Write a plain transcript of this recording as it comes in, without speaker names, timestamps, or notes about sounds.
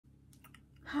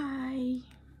Hai,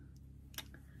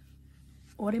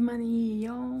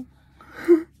 o랜만이에요.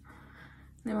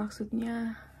 Nah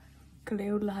maksudnya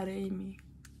Cleo lah hari ini.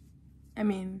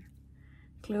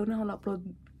 Cleo nah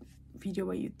upload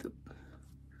video di YouTube.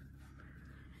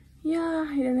 Ya,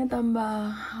 ini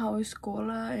tambah haus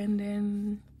sekolah, and then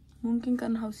mungkin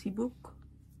kan haus sibuk.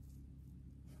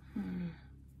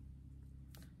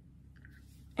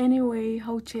 Anyway,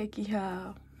 how check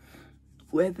ya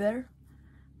weather?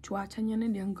 Cuacanya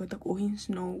nih yang gotak ohin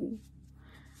snow.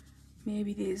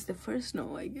 Maybe this is the first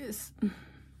snow, I guess.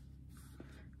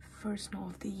 First snow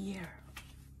of the year.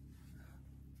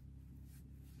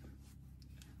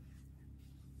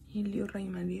 Ini liur lagi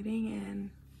mandiring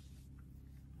and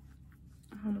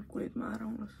hamur kulit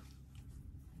marang los.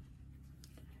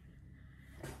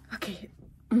 Okay,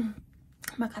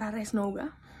 makarare snow ga?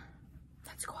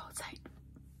 Let's go outside.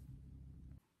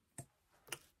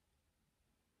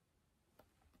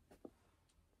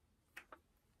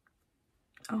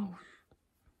 Oh.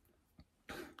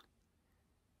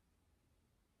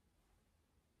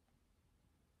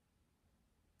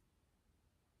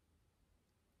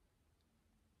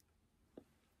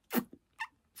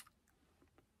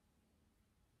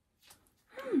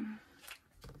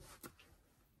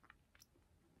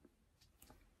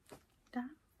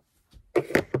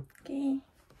 Okay.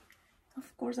 Of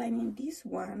course I need this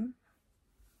one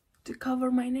to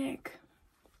cover my neck.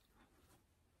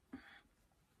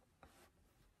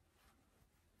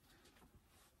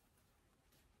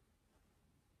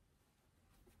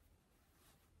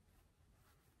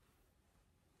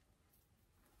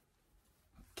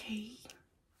 Okay.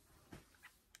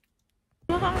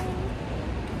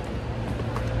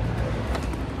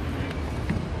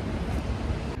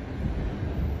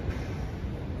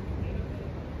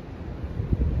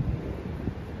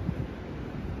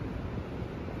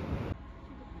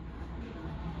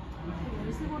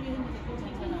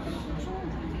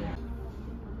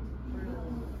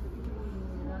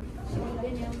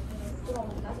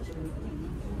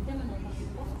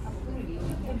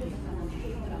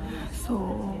 So,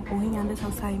 ungin anda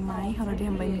selesai mai kalau dia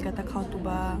main kata kau tuh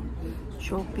ba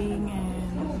shopping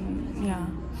and ya.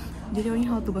 Jadi ungin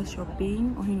how tuh ba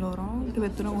shopping, ungin lorong,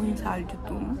 kebetulan ungin saal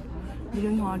itu. Jadi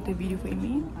ungin mau ada video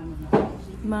ini.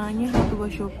 Makanya how tuh ba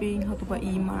shopping, how tuh ba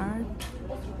e-mart,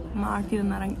 mart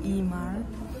dan narang e-mart.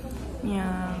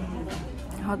 Ya,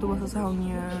 how tuh ba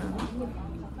sesaunya.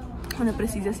 Mana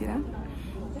precisa sih lah.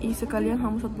 I sekalian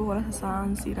kamu satu bola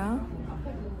sasaran sira.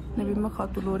 Nabi mak kau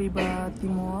tuh lori ba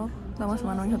timor, lama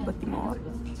sama nongin ba timor.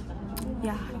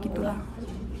 Ya, gitulah.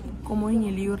 Komo ini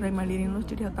liur rai malirin los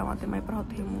jadi hata mate mai perhot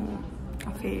hemu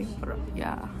cafe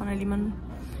ya, ana liman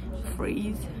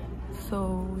freeze.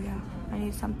 So yeah, I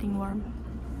need something warm.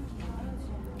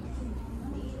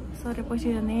 So depois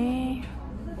ne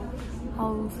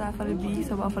how sa falbi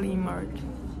sa ba fali emerge.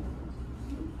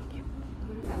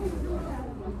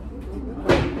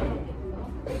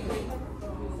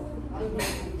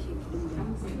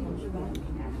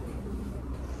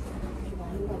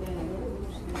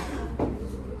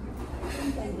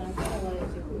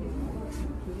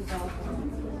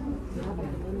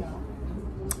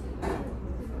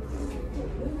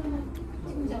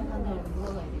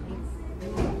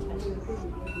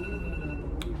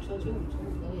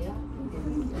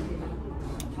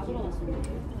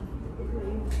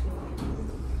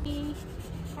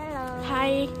 Hello.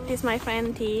 Hi, this is my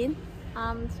friend Tin.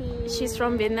 She's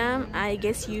from Vietnam. I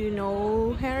guess you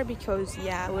know her because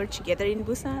yeah, we're together in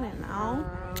Busan and now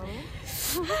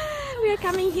we are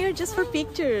coming here just for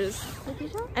pictures.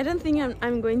 I don't think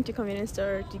I'm going to convenience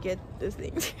store to get those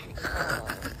things.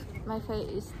 My face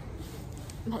is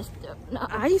messed up. No,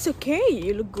 It's okay.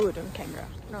 You look good on camera.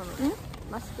 no.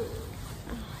 Must do.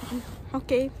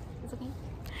 Okay. It's okay.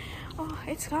 Oh,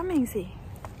 it's coming. See,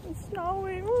 it's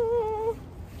snowing. Ooh.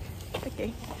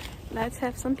 Okay, let's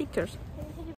have some pictures.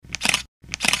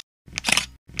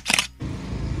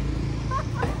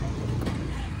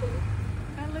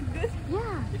 I look good.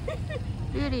 Yeah.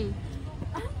 Beauty.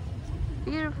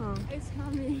 Beautiful. It's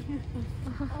coming.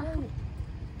 Oh,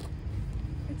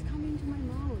 it's coming to my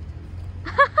mouth.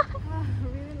 I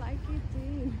really like it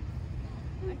too.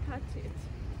 I catch it.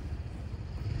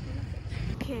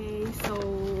 Okay, so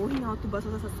hingaw to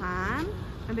basa sa sasan.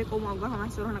 Sabi ko mau sama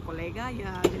suruh na kolega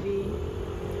ya, jadi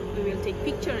we will take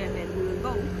picture and then we will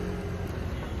go.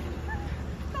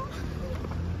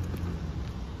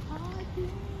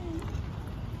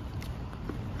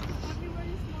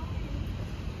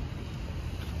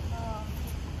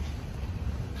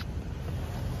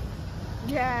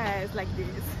 Yes, like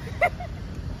this.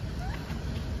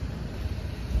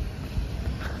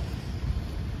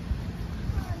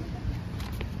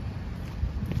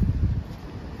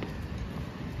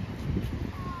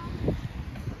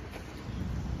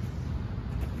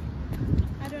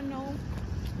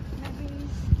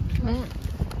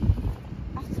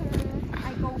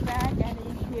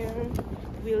 here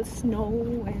will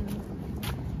snow and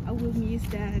I will miss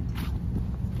that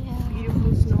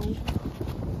beautiful snow.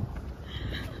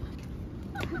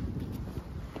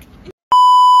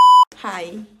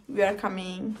 Hi, we are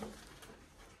coming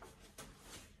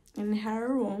in her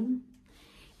room.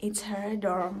 It's her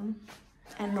dorm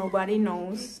and nobody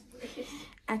knows.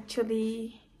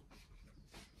 Actually,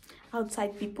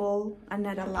 outside people are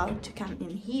not allowed to come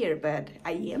in here, but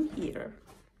I am here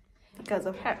because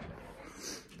of her.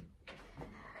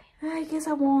 I guess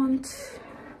I won't.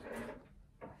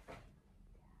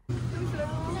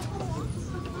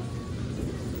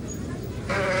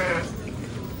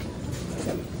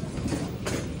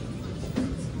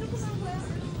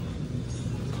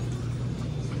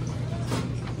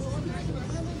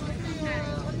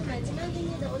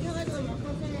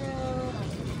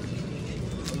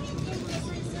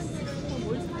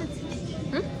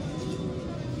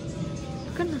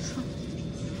 끝났어.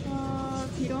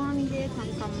 필요한 게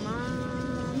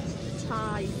잠깐만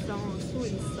차 있어, 술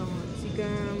있어.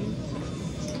 지금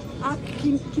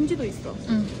김치도 있어.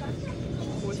 응.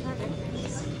 뭘 사야 돼?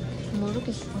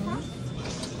 모르겠어.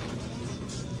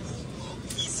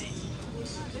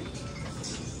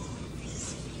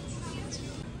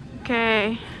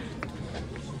 Okay.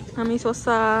 Kami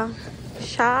sosa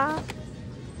sha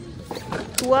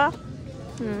dua.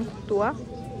 Dua.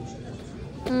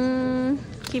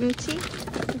 김치?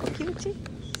 이거 김치?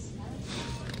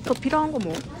 더 필요한 거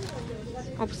뭐?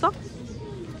 없어?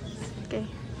 오케이.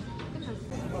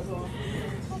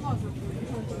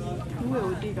 왜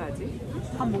어디 가지?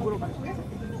 밥 먹으러 갈 거야?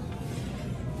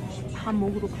 밥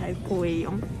먹으러 갈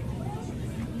거예요.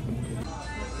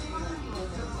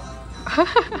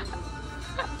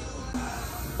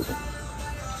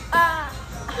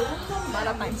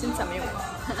 마라탕 진짜 매워.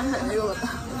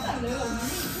 매웠다.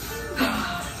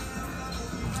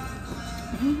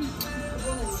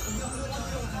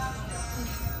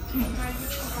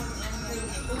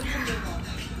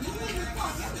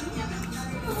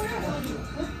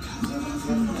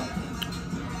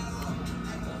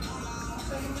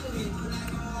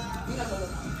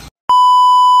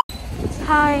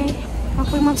 Hi,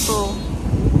 aku masuk.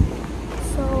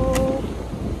 So,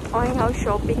 going out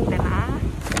shopping na.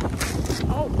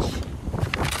 Ouch!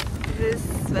 This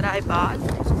is what I bought.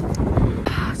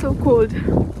 So cold.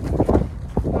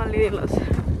 Malinis.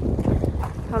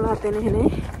 Kalau hati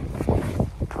ini.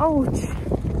 Ouch!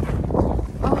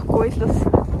 Oh, gorgeous.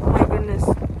 Oh my goodness.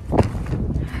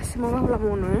 Semoga wala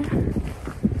muna.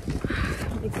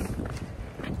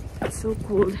 It's so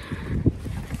cold.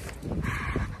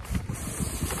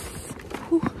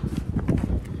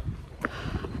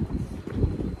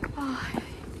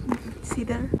 See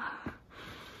there?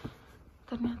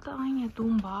 Ternyata angin itu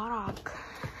barak.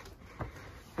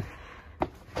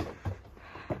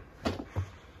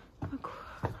 Aku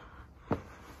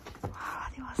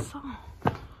어디 왔어?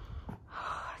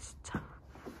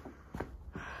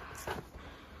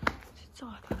 진짜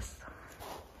어디 왔어?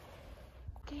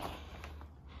 오케이.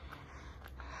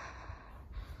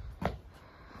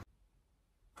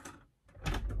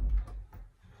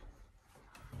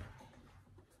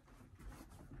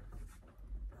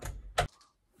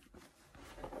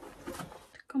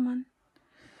 잠깐만.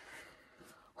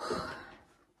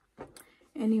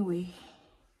 Anyway,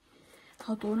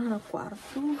 ako doon na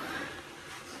kwarto.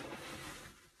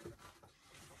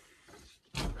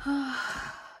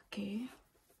 Okay.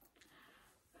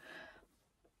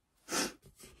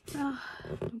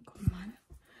 잠깐만.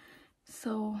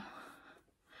 So,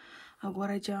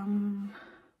 agora jam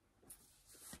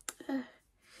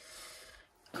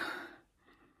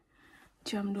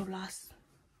jam 12.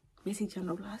 Basic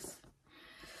jam 12.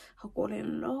 Ako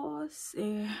rin los,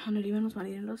 liban los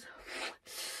marinos.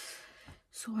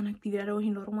 So, ang actividad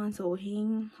hoy normal so hoy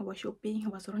hawa shopping,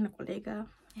 hawa soro na kolega.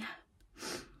 Yeah.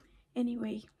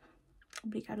 Anyway,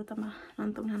 obrigado tama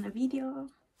nonton na video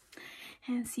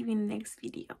and see you in the next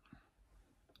video.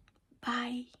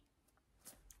 Bye.